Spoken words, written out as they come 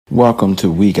Welcome to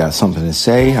We Got Something to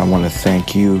Say. I want to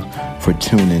thank you for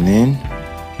tuning in.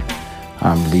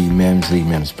 I'm Lee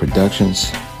Mims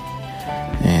Productions.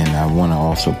 And I want to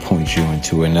also point you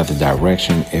into another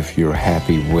direction if you're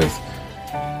happy with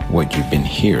what you've been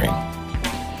hearing.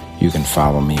 You can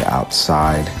follow me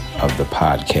outside of the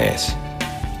podcast.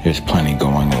 There's plenty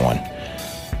going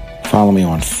on. Follow me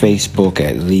on Facebook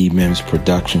at Lee Mims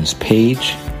Productions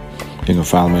page. You can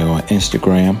follow me on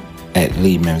Instagram at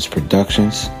Lee Mims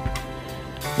Productions.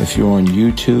 If you're on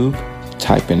YouTube,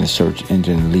 type in the search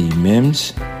engine Lee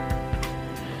Mims.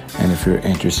 And if you're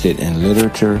interested in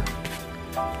literature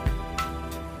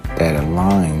that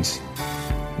aligns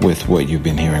with what you've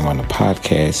been hearing on the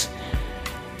podcast,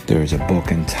 there's a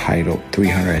book entitled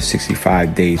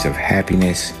 365 Days of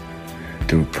Happiness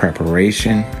Through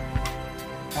Preparation,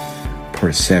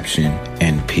 Perception,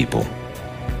 and People.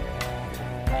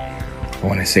 I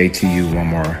want to say to you one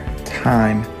more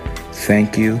time,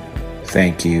 thank you.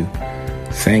 Thank you.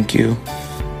 Thank you.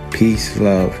 Peace,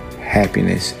 love,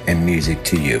 happiness, and music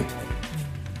to you.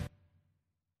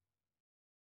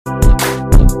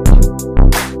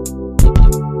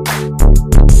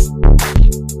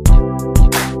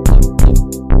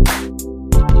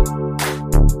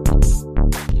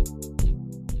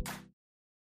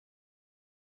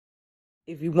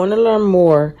 If you want to learn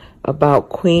more about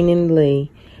Queen and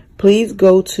Lee, please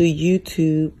go to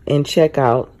YouTube and check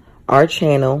out our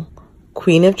channel,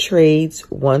 Queen of Trades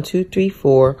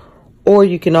 1234, or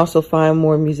you can also find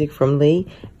more music from Lee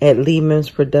at Lee Mims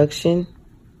Production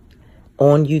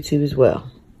on YouTube as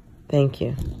well. Thank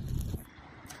you.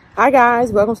 Hi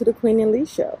guys, welcome to the Queen and Lee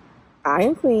Show. I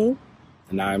am Queen.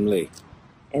 And I'm Lee.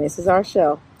 And this is our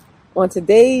show. On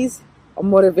today's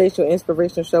motivational,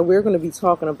 inspirational show, we're going to be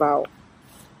talking about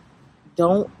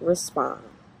don't respond.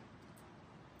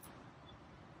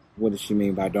 What does she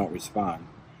mean by don't respond?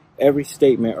 Every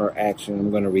statement or action,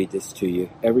 I'm going to read this to you.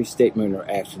 Every statement or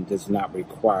action does not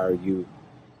require you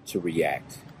to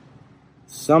react.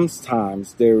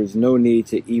 Sometimes there is no need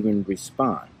to even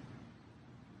respond.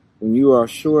 When you are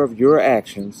sure of your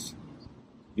actions,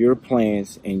 your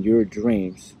plans, and your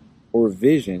dreams or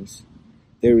visions,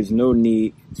 there is no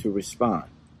need to respond.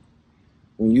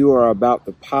 When you are about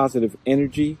the positive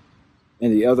energy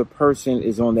and the other person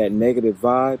is on that negative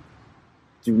vibe,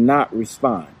 do not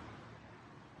respond.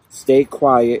 Stay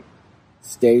quiet,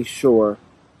 stay sure,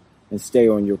 and stay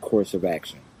on your course of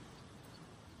action.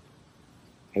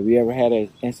 Have you ever had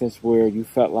an instance where you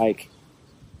felt like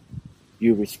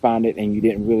you responded and you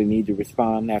didn't really need to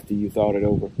respond after you thought it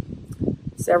over?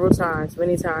 Several times,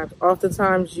 many times.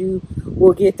 Oftentimes you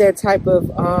will get that type of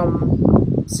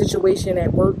situation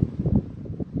at work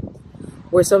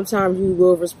where sometimes you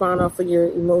will respond off of your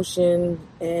emotion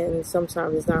and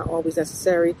sometimes it's not always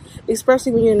necessary,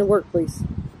 especially when you're in the workplace.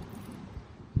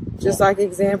 Just like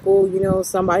example,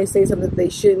 somebody say something that they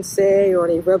shouldn't say, or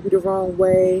they rub you the wrong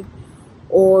way,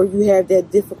 or you have that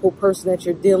difficult person that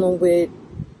you're dealing with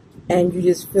and you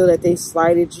just feel that they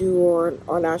slighted you or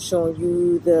are not showing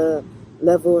you the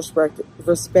level of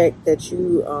respect that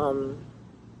you,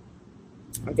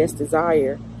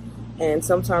 desire. And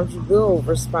sometimes you will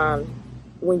respond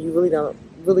when you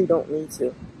really don't need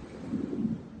to.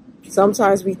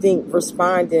 Sometimes we think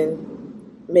responding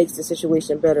makes the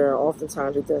situation better.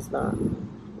 Oftentimes it does not,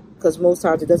 because most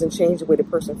times it doesn't change the way the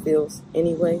person feels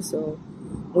anyway. So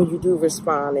when you do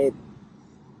respond, it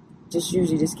just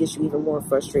usually just gets you even more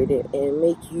frustrated and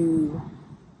make you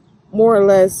more or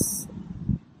less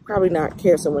probably not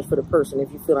care so much for the person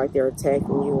if you feel like they're attacking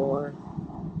you or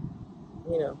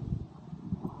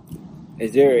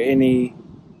Is there any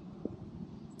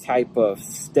type of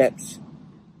steps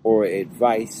or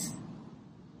advice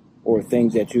or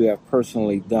things that you have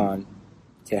personally done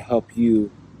to help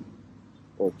you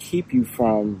or keep you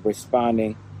from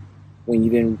responding when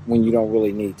you don't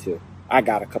really need to? I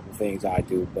got a couple things I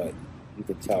do, but you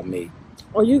can tell me.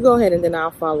 Or you go ahead and then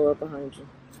I'll follow up behind you.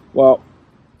 Well,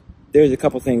 there's a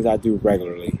couple things I do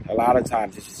regularly. A lot of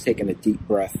times it's just taking a deep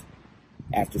breath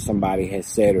after somebody has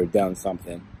said or done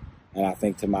something. And I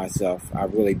think to myself, I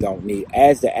really don't need,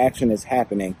 as the action is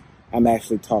happening, I'm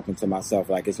actually talking to myself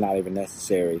like it's not even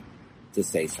necessary to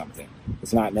say something.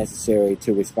 It's not necessary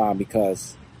to respond,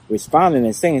 because responding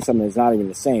and saying something is not even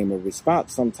the same. A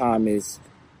response sometimes is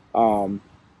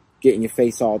getting your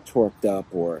face all torqued up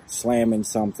or slamming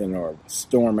something or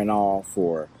storming off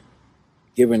or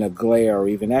giving a glare, or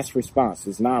even that's response.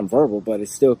 It's nonverbal, but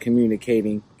it's still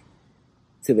communicating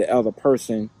to the other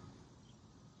person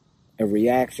a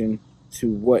reaction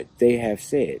to what they have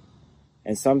said.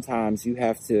 And sometimes you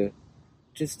have to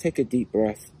just take a deep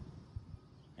breath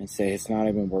and say it's not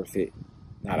even worth it.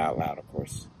 Not out loud, of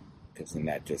course, because then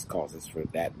that just causes for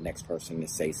that next person to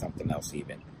say something else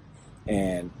even.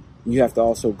 And you have to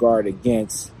also guard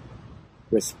against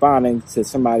responding to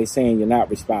somebody saying you're not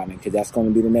responding, because that's going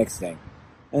to be the next thing.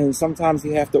 And sometimes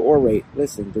you have to orate.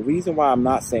 Listen, the reason why I'm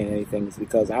not saying anything is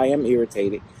because I am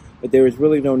irritated, but there is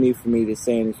really no need for me to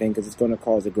say anything because it's going to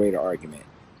cause a greater argument.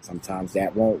 Sometimes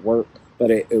that won't work,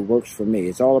 but it works for me.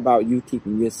 It's all about you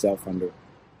keeping yourself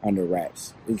under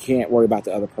wraps. You can't worry about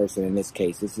the other person in this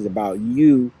case. This is about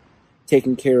you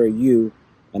taking care of you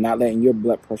and not letting your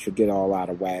blood pressure get all out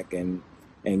of whack and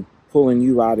pulling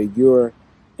you out of your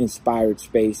inspired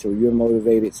space or your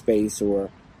motivated space or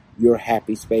your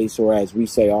happy space, or as we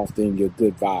say often, your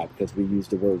good vibe, because we use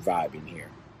the word vibe in here.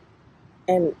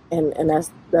 And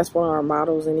that's one of our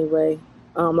mottos anyway.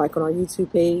 Like on our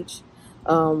YouTube page,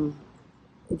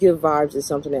 good vibes is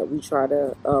something that we try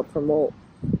to promote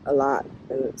a lot.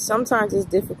 And sometimes it's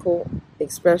difficult,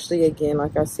 especially again,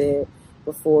 like I said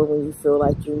before, when you feel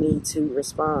like you need to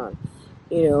respond.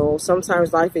 You know,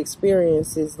 sometimes life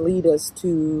experiences lead us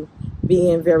to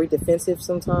being very defensive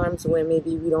sometimes when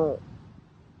maybe we don't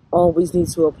always need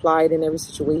to apply it in every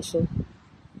situation.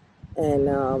 And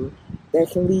that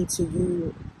can lead to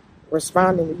you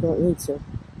responding when you don't need to.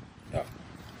 Yeah.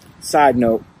 Side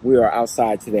note, we are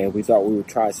outside today. We thought we would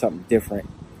try something different.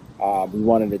 We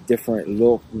wanted a different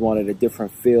look. We wanted a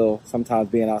different feel. Sometimes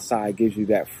being outside gives you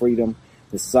that freedom.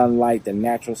 The sunlight, the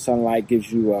natural sunlight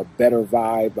gives you a better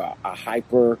vibe, a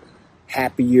hyper,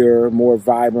 happier, more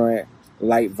vibrant,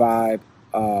 light vibe.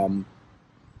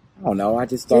 I don't know. I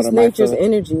just thought just nature's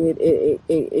energy.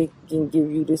 It can give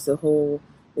you just a whole.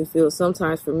 It feels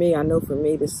sometimes for me. I know for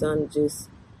me, the sun just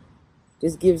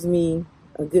gives me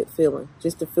a good feeling.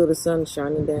 Just to feel the sun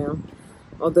shining down.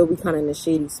 Although we kind of in a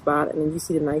shady spot, and then you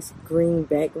see the nice green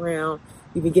background.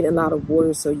 You've been getting a lot of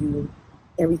water, so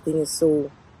everything is so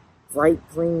bright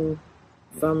green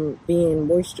from being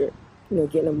moisture,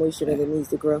 getting the moisture that it needs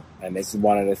to grow. And this is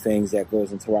one of the things that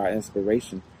goes into our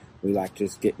inspiration. We like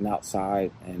just getting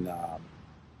outside and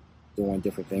doing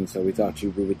different things. So we thought we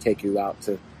would take you out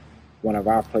to one of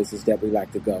our places that we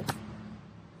like to go.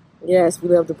 Yes, we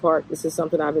love the park. This is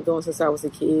something I've been doing since I was a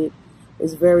kid.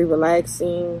 It's very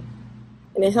relaxing,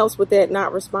 and it helps with that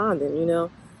not responding,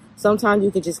 Sometimes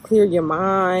you can just clear your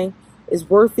mind. It's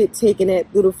worth it taking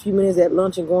that little few minutes at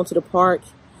lunch and going to the park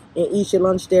and eat your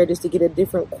lunch there just to get a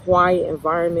different quiet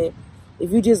environment.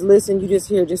 If you just listen, you just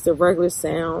hear just the regular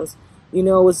sounds.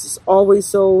 It's always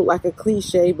so like a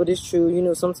cliche, but it's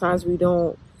true. Sometimes we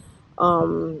don't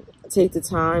take the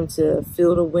time to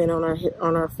feel the wind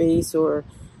on our face or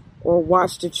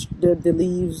watch the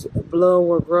leaves blow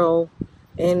or grow,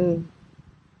 and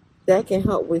that can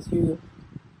help with you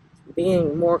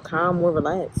being more calm, more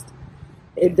relaxed.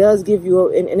 It does give you,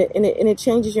 and it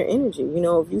changes your energy.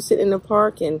 If you sit in the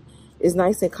park and it's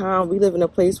nice and calm. We live in a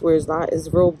place where it's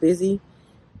real busy.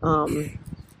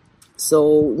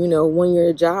 So, when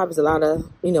your job is a lot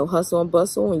of, hustle and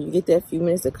bustle, and you get that few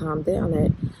minutes to calm down,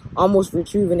 that almost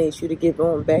rejuvenates you to get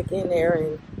going back in there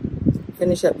and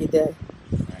finish up your day.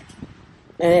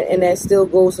 And that still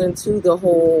goes into the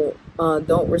whole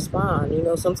don't respond.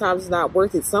 Sometimes it's not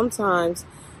worth it. Sometimes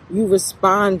you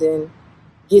responding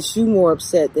gets you more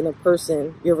upset than a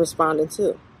person you're responding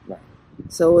to. Right.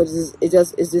 So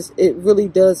it really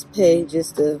does pay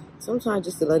sometimes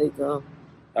just to let it go.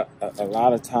 A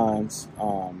lot of times,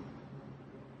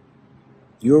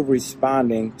 you're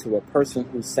responding to a person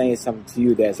who's saying something to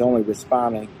you that's only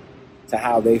responding to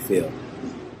how they feel.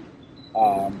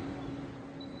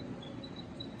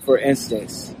 For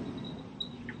instance,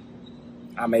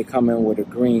 I may come in with a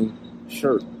green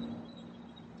shirt.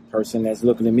 Person that's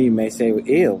looking at me may say,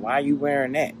 ew, why are you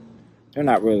wearing that? They're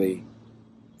not really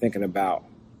thinking about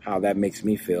how that makes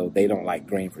me feel. They don't like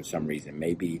green for some reason.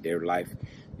 Maybe their life,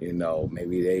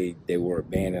 maybe they were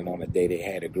abandoned on the day they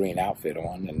had a green outfit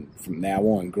on, and from now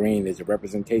on, green is a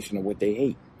representation of what they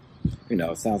hate.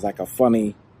 It sounds like a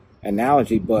funny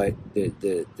analogy, but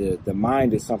the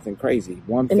mind is something crazy.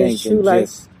 One and thing it's true,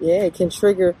 it can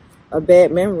trigger a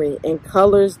bad memory, and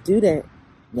colors do that.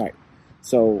 Right.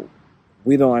 So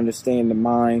we don't understand the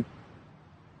mind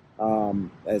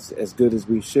as good as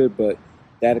we should, but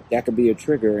that could be a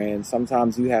trigger, and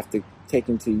sometimes you have to take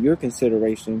into your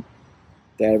consideration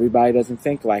that everybody doesn't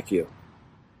think like you,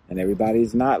 and everybody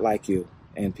is not like you,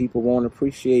 and people won't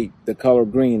appreciate the color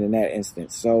green in that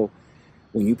instance. So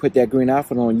when you put that green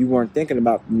outfit on, you weren't thinking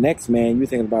about the next man, you're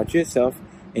thinking about yourself,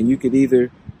 and you could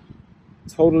either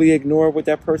totally ignore what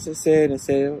that person said,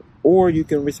 or you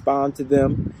can respond to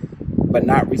them but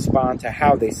not respond to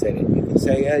how they said it. You can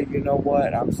say, hey, you know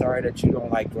what? I'm sorry that you don't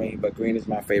like green, but green is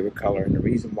my favorite color. And the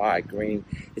reason why green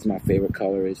is my favorite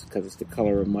color is because it's the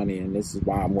color of money. And this is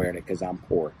why I'm wearing it, because I'm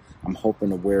poor. I'm hoping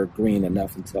to wear green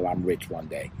enough until I'm rich one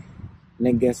day. And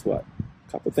then guess what?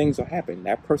 A couple things will happen.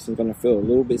 That person's going to feel a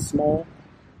little bit small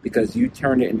because you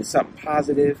turned it into something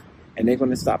positive, and they're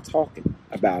going to stop talking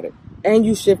about it. And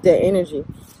you shift that energy.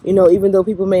 You know, even though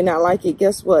people may not like it,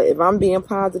 guess what? If I'm being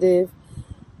positive,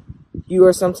 you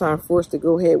are sometimes forced to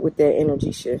go ahead with that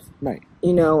energy shift. Right.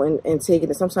 You know, and take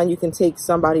it. Sometimes you can take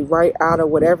somebody right out of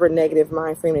whatever negative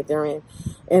mind frame that they're in.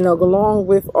 And along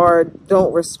with our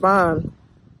don't respond,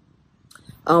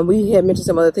 we had mentioned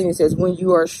some other things. It says, when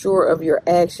you are sure of your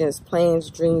actions,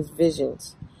 plans, dreams,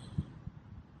 visions.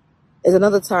 There's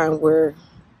another time where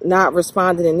not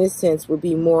responding in this sense would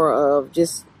be more of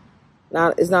just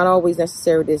not. It's not always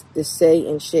necessary to say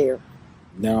and share.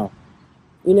 No.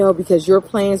 You know, because your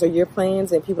plans are your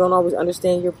plans, and people don't always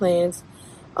understand your plans.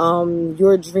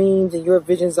 Your dreams and your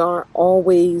visions aren't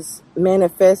always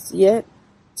manifest yet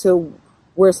to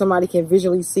where somebody can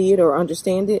visually see it or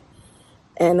understand it.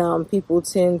 And people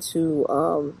tend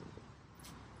to,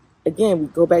 again, we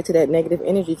go back to that negative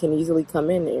energy can easily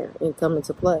come in there and come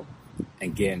into play.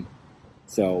 Again,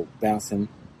 so bouncing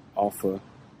off of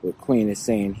what Queen is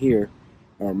saying here,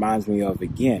 it reminds me of,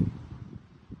 again,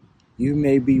 you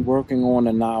may be working on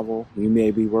a novel, you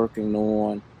may be working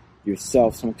on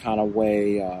yourself some kind of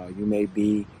way, you may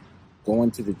be going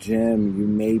to the gym, you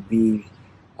may be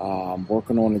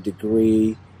working on a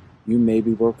degree, you may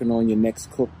be working on your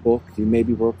next cookbook, you may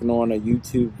be working on a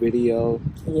YouTube video,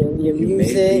 your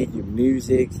music,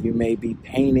 you may be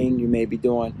painting, you may be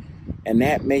doing, and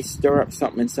that may stir up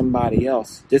something in somebody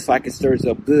else. Just like it stirs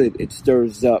up good, it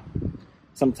stirs up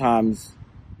sometimes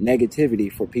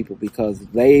negativity for people because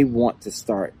they want to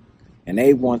start and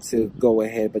they want to go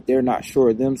ahead, but they're not sure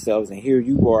of themselves. And here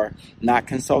you are not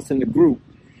consulting the group,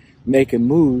 making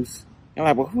moves. And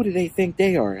like, well, who do they think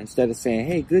they are? Instead of saying,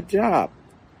 hey, good job.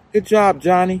 Good job,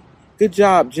 Johnny. Good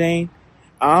job, Jane.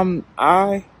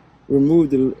 I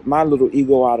removed my little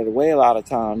ego out of the way a lot of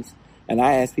times, and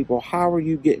I ask people, how are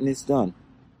you getting this done?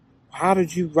 How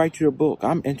did you write your book?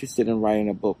 I'm interested in writing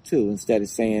a book too. Instead of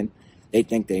saying they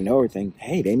think they know everything,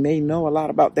 hey, they may know a lot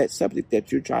about that subject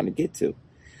that you're trying to get to.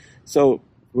 So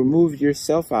remove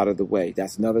yourself out of the way.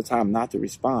 That's another time not to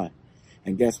respond.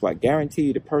 And guess what? Guarantee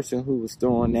you the person who was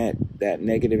throwing that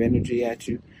negative energy at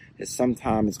you, that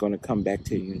sometime is going to come back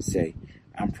to you and say,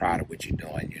 I'm proud of what you're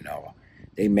doing, you know.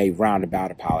 They may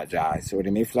roundabout apologize, or they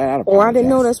may flat out apologize. Or I didn't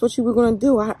know that's what you were going to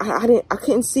do. I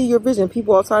couldn't see your vision.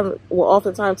 People all the time will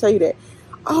oftentimes tell you that.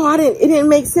 Oh, it didn't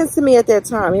make sense to me at that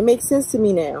time. It makes sense to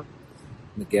me now.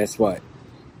 But guess what?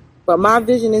 But my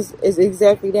vision is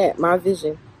exactly that, my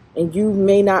vision. And you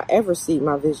may not ever see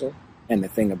my vision. And the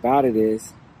thing about it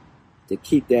is, to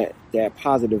keep that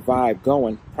positive vibe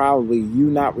going, probably you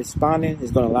not responding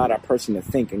is going to allow that person to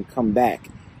think and come back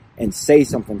and say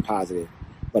something positive.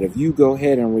 But if you go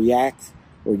ahead and react,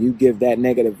 or you give that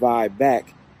negative vibe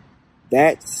back,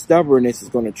 that stubbornness is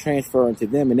going to transfer into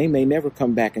them, and they may never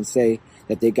come back and say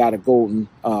that they got a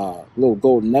little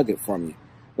golden nugget from you.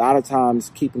 A lot of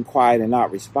times, keeping quiet and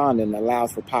not responding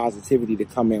allows for positivity to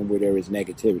come in where there is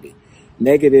negativity.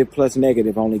 Negative plus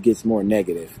negative only gets more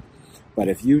negative. But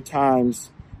if you times,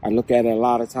 I look at it a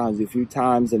lot of times, if you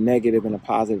times a negative and a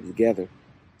positive together,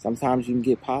 sometimes you can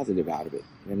get positive out of it,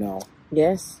 you know.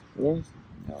 Yes.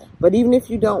 But even if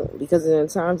you don't, because there are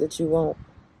times that you won't,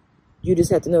 you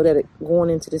just have to know that going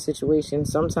into the situation,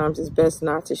 sometimes it's best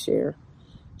not to share.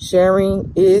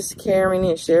 Sharing is caring,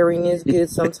 and sharing is good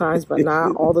sometimes, but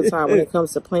not all the time when it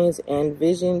comes to plans and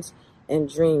visions and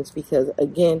dreams. Because,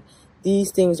 again,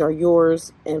 these things are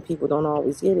yours, and people don't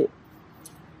always get it.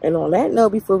 And on that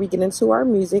note, before we get into our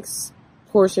music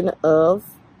portion of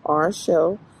our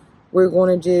show, we're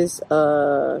going to just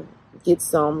get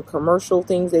some commercial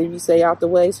things that we say out the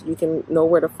way so you can know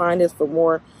where to find us for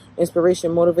more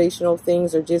inspiration, motivational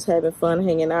things, or just having fun,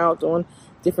 hanging out, doing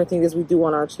different things as we do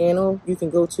on our channel. You can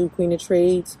go to Queen of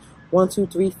Trades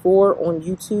 1234 on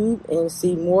YouTube and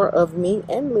see more of me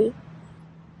and Lee.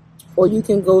 Or you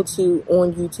can go to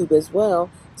on YouTube as well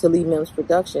to Lee Mims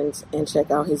Productions and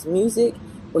check out his music.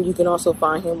 Or you can also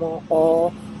find him on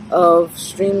all of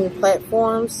streaming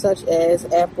platforms such as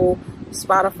Apple,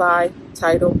 Spotify,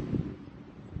 Tidal,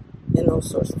 and those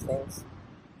sorts of things.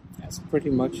 That's pretty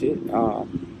much it.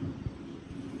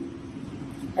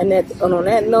 And on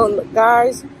that note,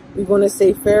 guys, we're going to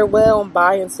say farewell and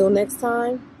bye until next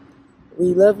time.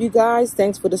 We love you guys.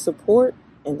 Thanks for the support.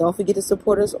 And don't forget to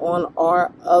support us on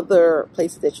our other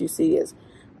places that you see us.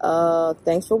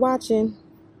 Thanks for watching.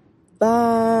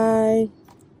 Bye.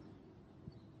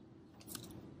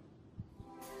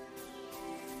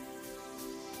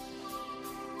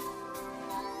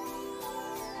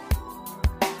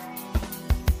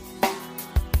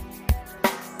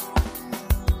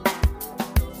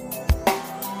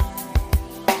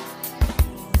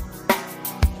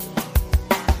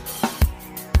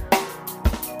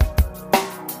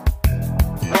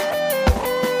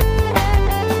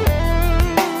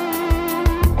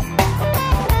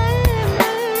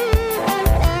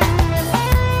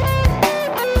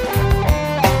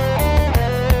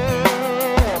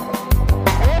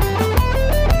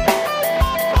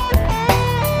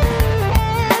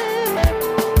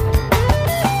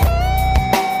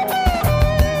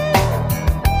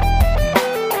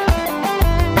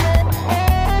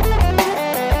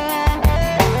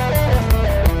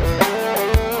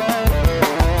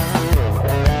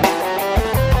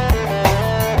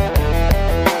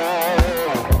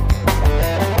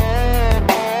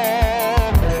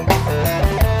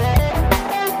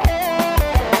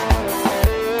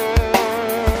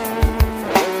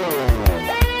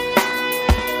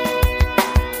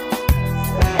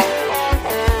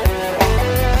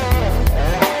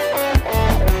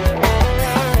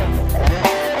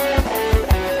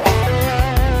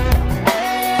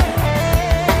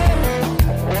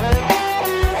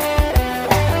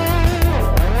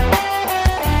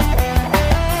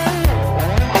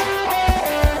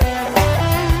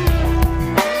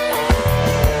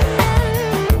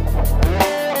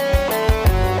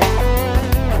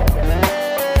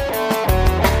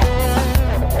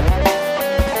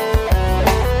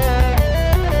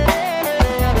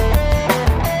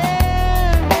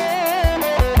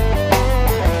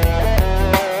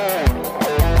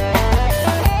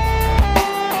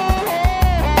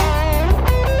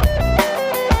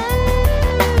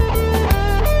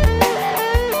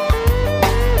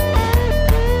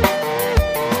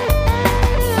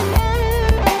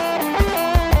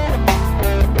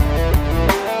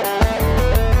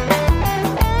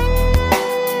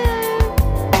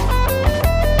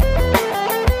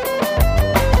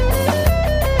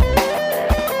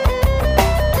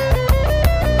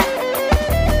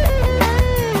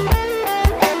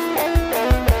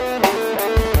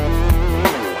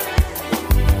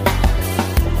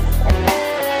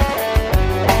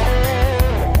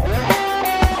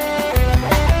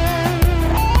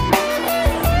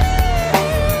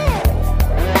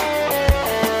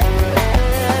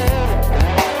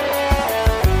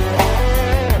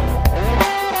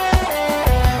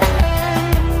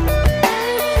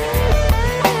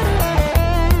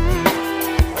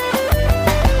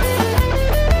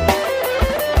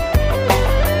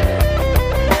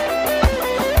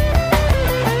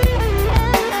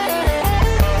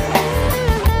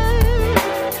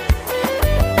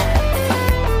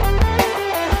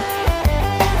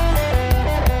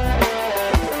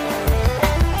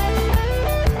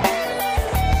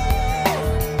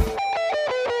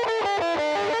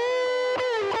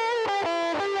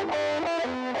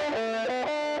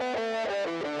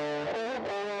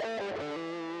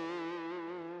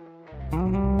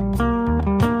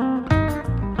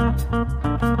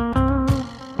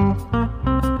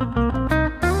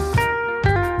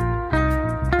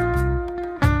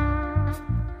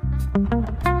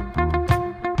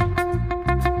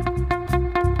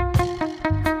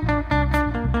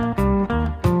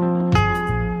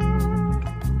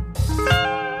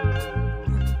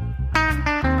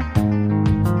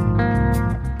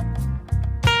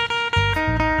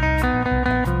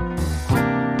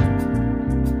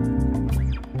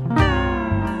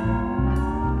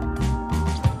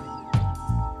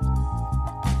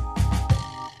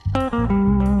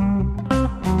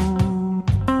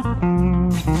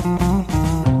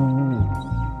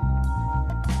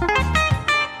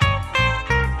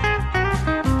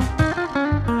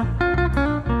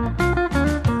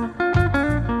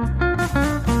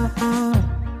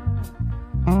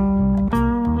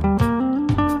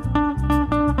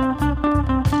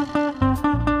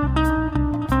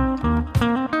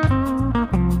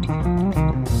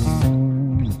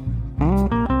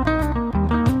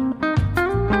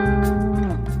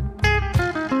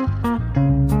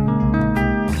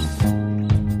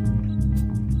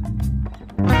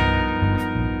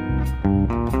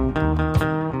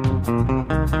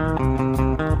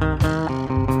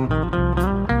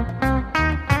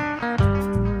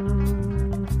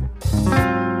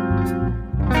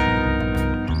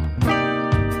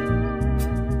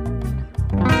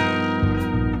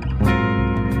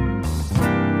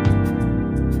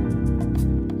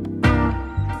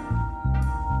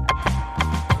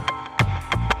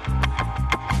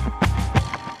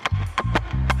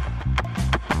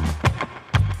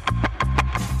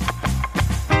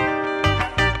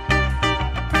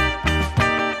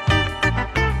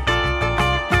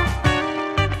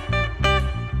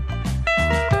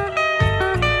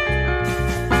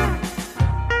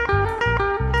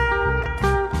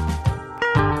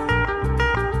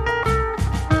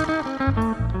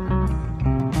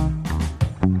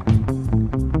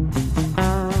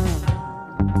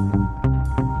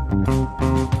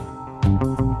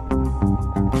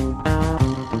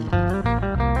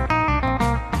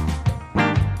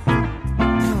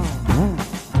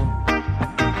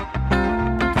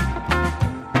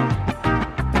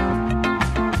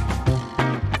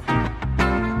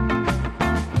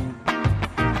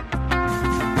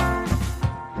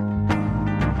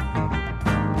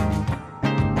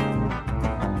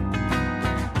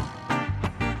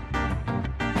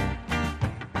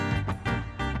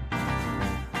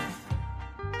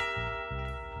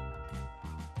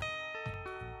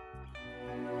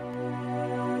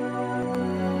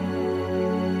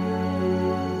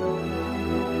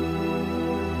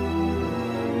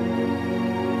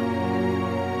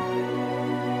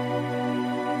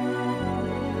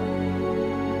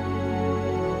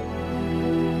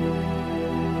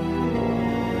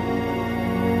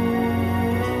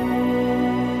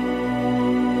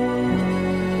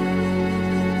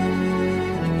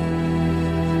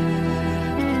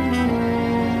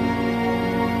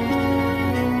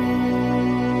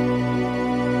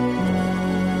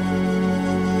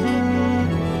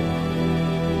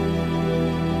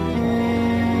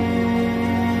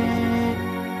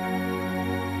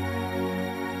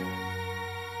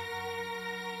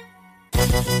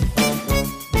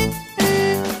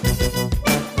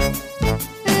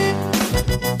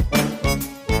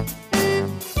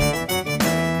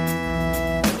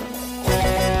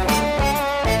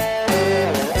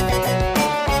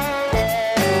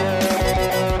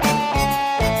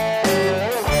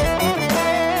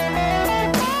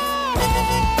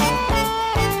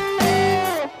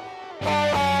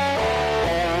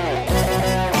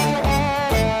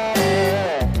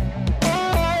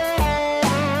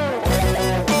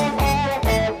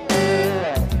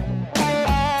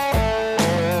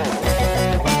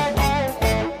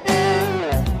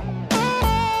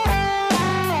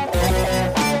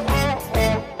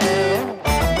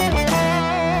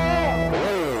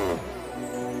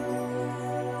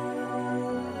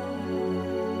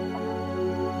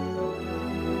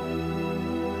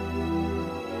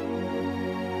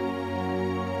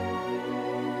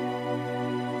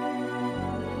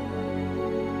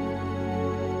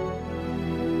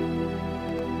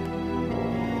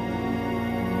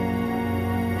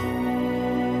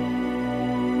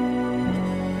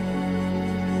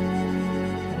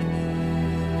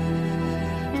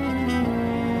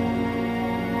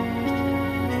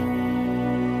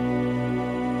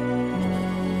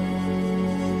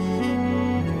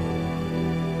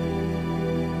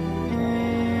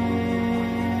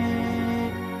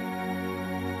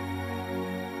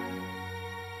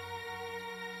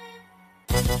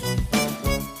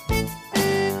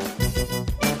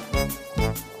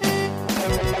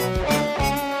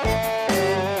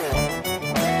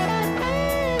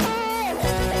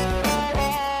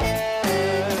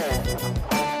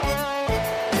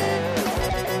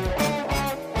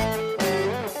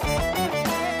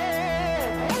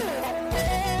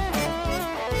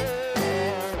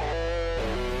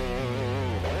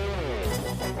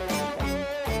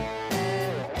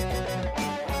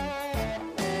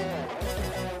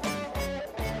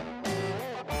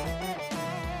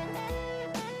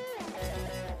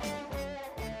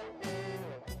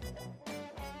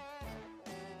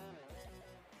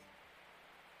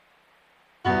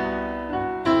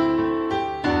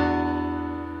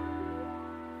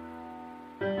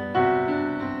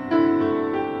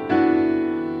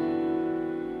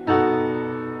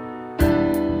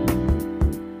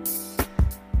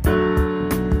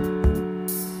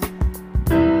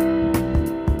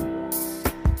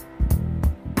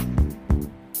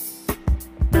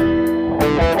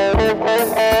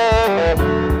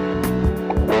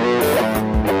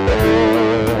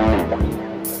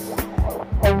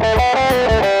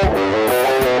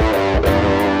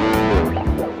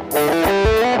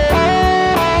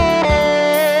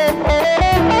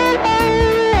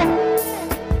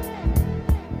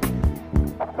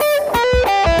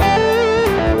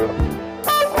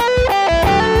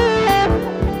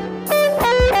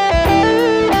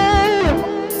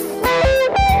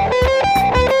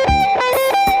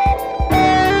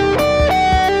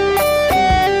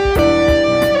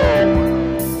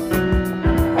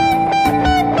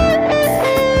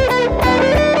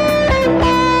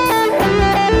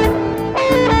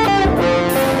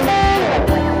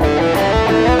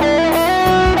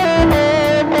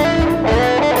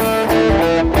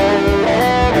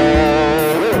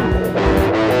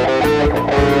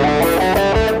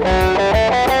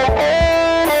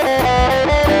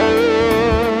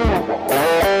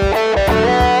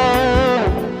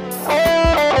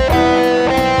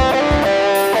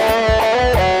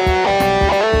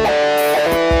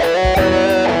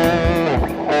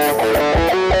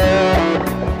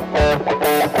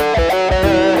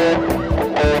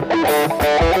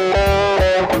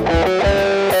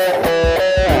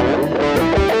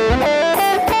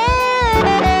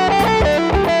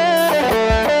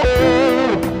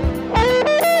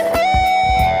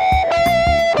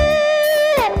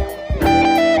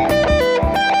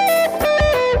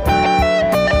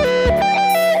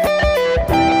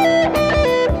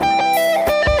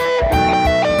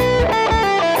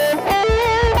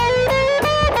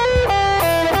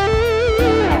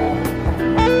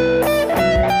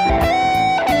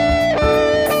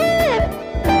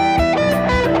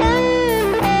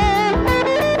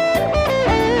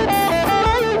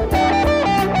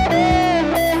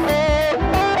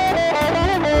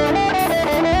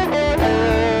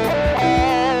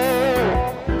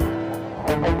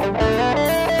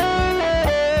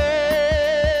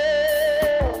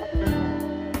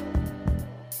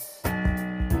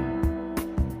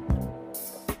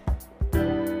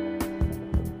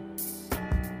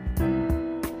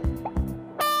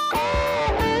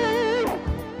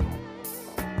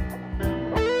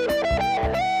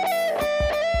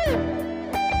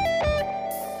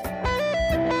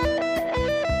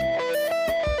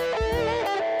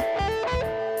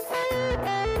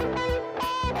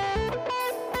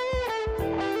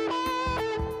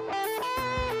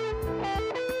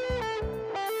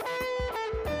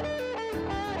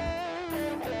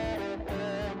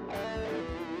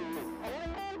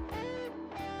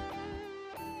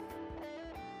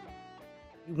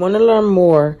 you want to learn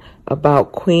more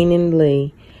about Queen and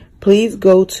Lee, please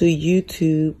go to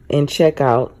YouTube and check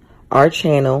out our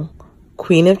channel,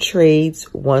 Queen of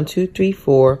Trades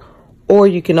 1234, or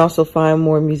you can also find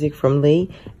more music from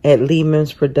Lee at Lee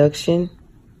Mims Production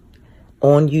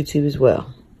on YouTube as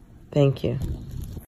well. Thank you.